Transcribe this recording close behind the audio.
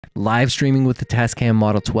live streaming with the Tascam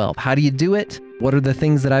Model 12. How do you do it? What are the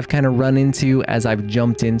things that I've kind of run into as I've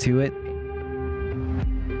jumped into it?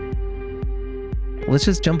 Let's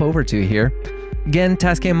just jump over to here. Again,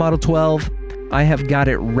 Tascam Model 12. I have got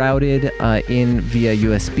it routed in via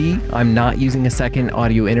USB. I'm not using a second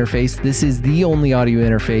audio interface. This is the only audio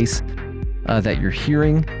interface that you're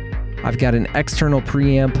hearing. I've got an external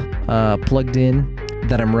preamp plugged in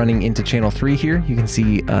that I'm running into channel 3 here. You can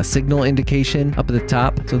see a signal indication up at the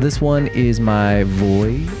top. So this one is my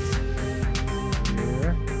voice.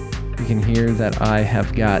 You can hear that I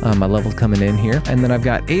have got my levels coming in here. And then I've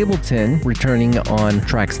got Ableton returning on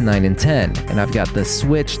tracks 9 and 10. And I've got the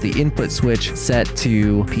switch, the input switch set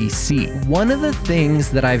to PC. One of the things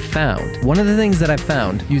that I've found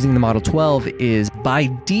using the Model 12 is by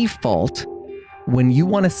default, when you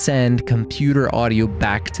want to send computer audio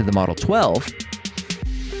back to the Model 12,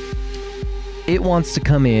 it wants to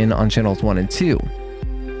come in on channels 1 and 2,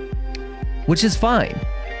 which is fine.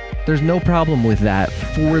 There's no problem with that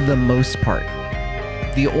for the most part.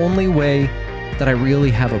 The only way that I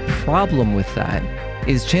really have a problem with that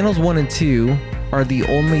is channels 1 and 2 are the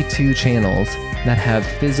only 2 channels that have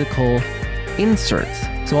physical inserts.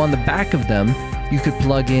 So on the back of them, you could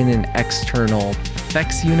plug in an external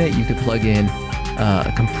effects unit, you could plug in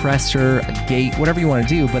a compressor, a gate, whatever you want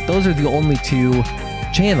to do, but those are the only 2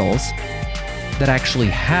 channels that actually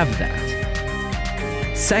have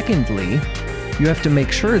that. Secondly, you have to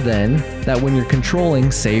make sure then that when you're controlling,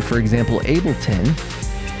 say for example Ableton,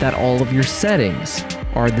 that all of your settings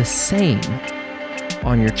are the same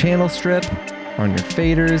on your channel strip, on your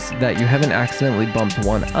faders, that you haven't accidentally bumped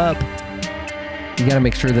one up. You got to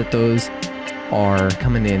make sure that those are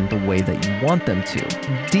coming in the way that you want them to.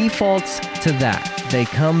 Defaults to that,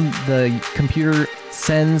 the computer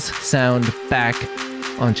sends sound back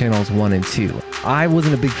on channels 1 and 2. I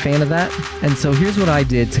wasn't a big fan of that, and so here's what I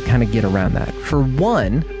did to kind of get around that. For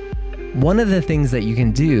one of the things that you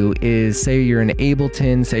can do is, say you're in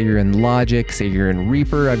Ableton, say you're in Logic, say you're in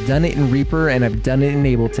Reaper. I've done it in Reaper and I've done it in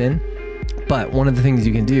Ableton, but one of the things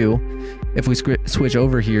you can do, if we switch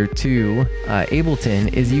over here to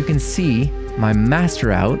Ableton, is you can see my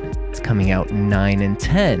master out is coming out 9 and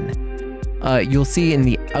 10. You'll see in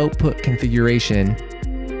the output configuration,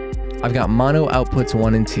 I've got mono outputs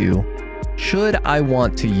 1 and 2. Should I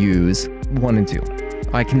want to use 1 and 2,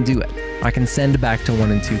 I can do it. I can send back to 1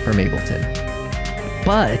 and 2 from Ableton.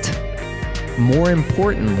 But more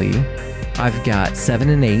importantly, I've got 7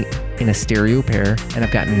 and 8 in a stereo pair, and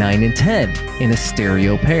I've got 9 and 10 in a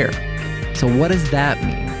stereo pair. So what does that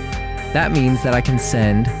mean? That means that I can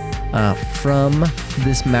send from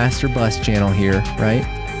this master bus channel here, right?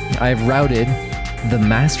 I've routed the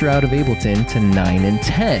master out of Ableton to 9 and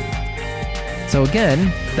 10. So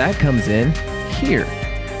again, that comes in here,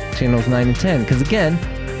 channels 9 and 10, because again,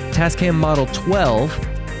 Tascam Model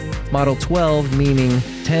 12 meaning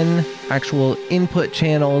 10 actual input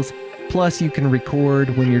channels, plus you can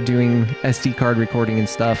record when you're doing SD card recording and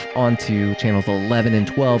stuff onto channels 11 and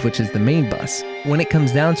 12, which is the main bus. When it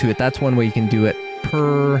comes down to it, that's one way you can do it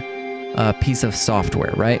per piece of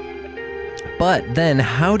software, right? But then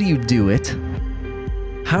how do you do it?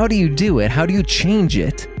 How do you do it? How do you change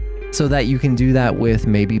it so that you can do that with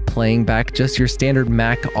maybe playing back just your standard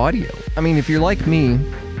Mac audio? I mean, if you're like me,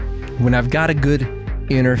 when I've got a good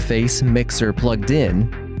interface mixer plugged in,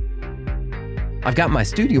 I've got my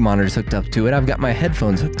studio monitors hooked up to it, I've got my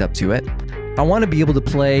headphones hooked up to it, I want to be able to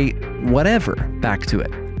play whatever back to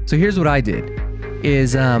it. So here's what I did,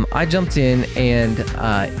 is I jumped in and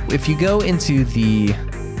if you go into the,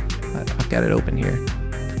 I've got it open here,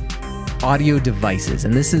 audio devices,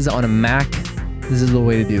 and this is on a Mac. This is the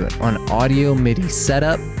way to do it. On audio MIDI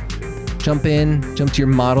setup, jump to your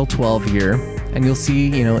Model 12 here, and you'll see,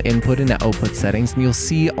 input and output settings, and you'll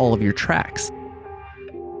see all of your tracks.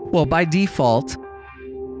 Well, by default,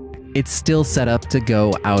 it's still set up to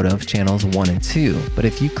go out of channels 1 and 2. But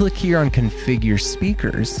if you click here on configure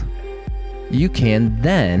speakers, you can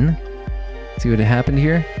then, see what happened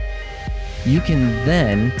here? You can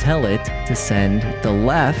then tell it to send the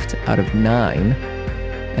left out of 9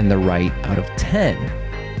 and the right out of 10.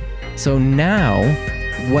 So now,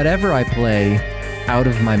 whatever I play out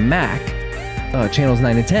of my Mac, channels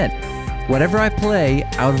 9 and 10, whatever I play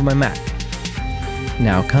out of my Mac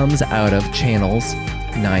now comes out of channels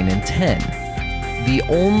 9 and 10. The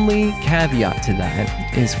only caveat to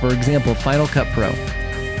that is, for example, Final Cut Pro.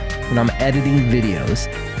 When I'm editing videos,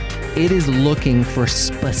 it is looking for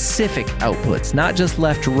specific outputs, not just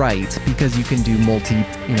left, right, because you can do you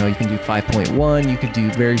can do 5.1, you could do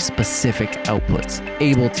very specific outputs.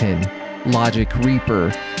 Ableton, Logic,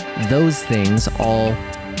 Reaper, those things all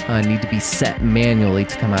need to be set manually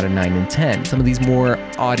to come out of 9 and 10. Some of these more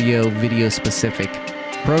audio, video specific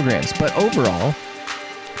programs. But overall,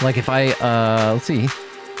 like if I, let's see,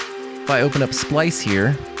 if I open up Splice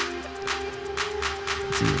here,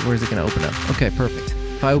 let's see, where's it gonna open up? Okay, perfect.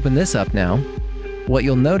 If I open this up now, what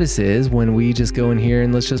you'll notice is when we just go in here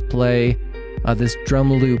and let's just play this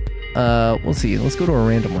drum loop, we'll see, let's go to a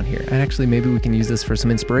random one here. And actually, maybe we can use this for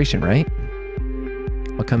some inspiration, right?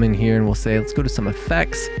 I'll come in here and we'll say, let's go to some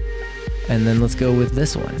effects, and then let's go with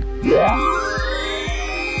this one.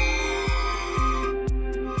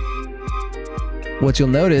 What you'll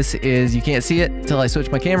notice is you can't see it until I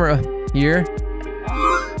switch my camera here.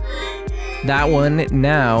 That one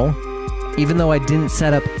now, even though I didn't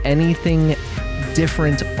set up anything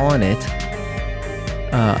different on it,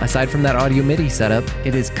 aside from that audio MIDI setup,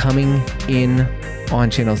 it is coming in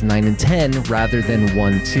on channels 9 and 10 rather than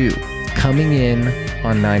 1, 2. Coming in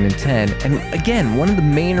on 9 and 10. And again, one of the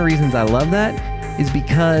main reasons I love that is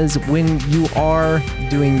because when you are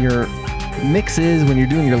doing your mixes, when you're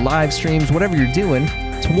doing your live streams, whatever you're doing,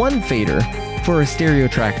 it's one fader for a stereo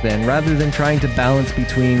track then, rather than trying to balance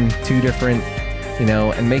between two different, you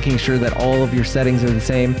know, and making sure that all of your settings are the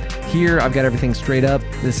same. Here, I've got everything straight up.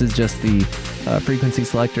 This is just the frequency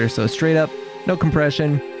selector, so straight up, no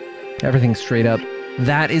compression, everything's straight up.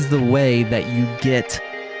 That is the way that you get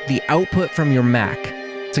the output from your Mac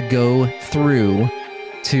to go through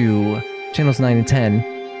to channels 9 and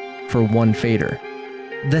 10 for one fader.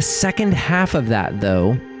 The second half of that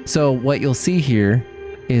though, so what you'll see here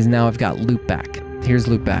is now I've got loopback. Here's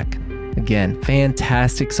loopback. Again,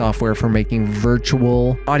 fantastic software for making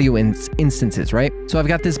virtual audio instances, right? So I've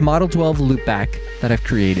got this Model 12 loopback that I've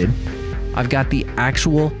created. I've got the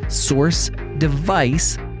actual source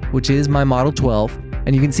device, which is my Model 12.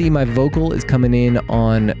 And you can see my vocal is coming in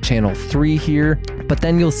on channel 3 here. But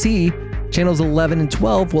then you'll see channels 11 and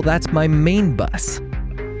 12, well, that's my main bus.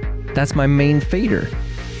 That's my main fader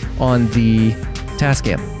on the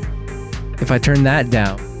Tascam. If I turn that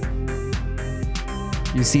down,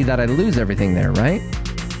 you see that I lose everything there, right?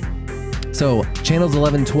 So channels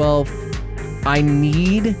 11, 12, I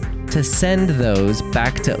need to send those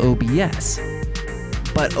back to OBS.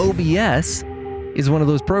 But OBS is one of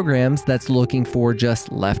those programs that's looking for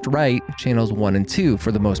just left-right channels 1 and 2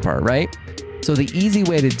 for the most part, right? So the easy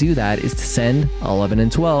way to do that is to send 11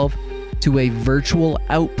 and 12 to a virtual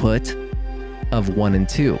output of 1 and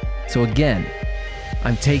 2. So again,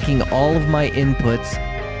 I'm taking all of my inputs,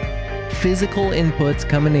 physical inputs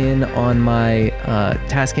coming in on my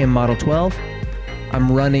Tascam Model 12.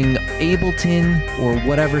 I'm running Ableton or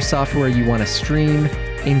whatever software you want to stream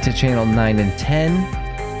into channel 9 and 10,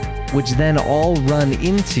 which then all run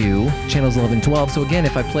into channels 11, 12. So again,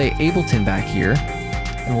 if I play Ableton back here,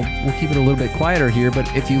 and we'll keep it a little bit quieter here, but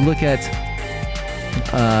if you look at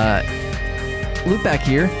loopback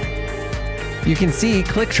here, you can see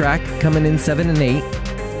click track coming in 7 and 8,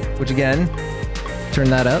 which again, turn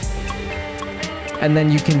that up. And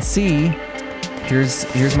then you can see,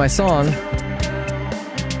 here's my song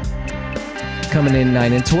coming in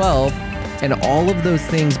 9 and 12. And all of those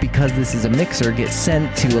things, because this is a mixer, get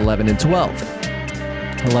sent to 11 and 12.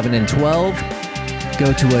 11 and 12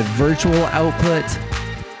 go to a virtual output.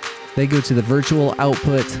 They go to the virtual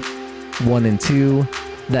output 1 and 2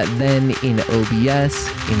 that then in OBS,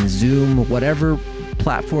 in Zoom, whatever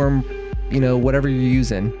platform, you know, whatever you're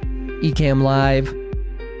using, Ecamm Live,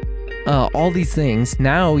 all these things.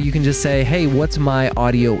 Now you can just say, hey, what's my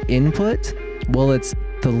audio input? Well, it's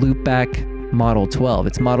the loopback Model 12.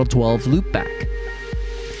 It's Model 12 loopback.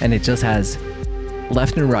 And it just has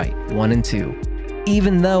left and right, 1 and 2.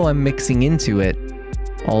 Even though I'm mixing into it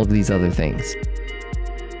all of these other things.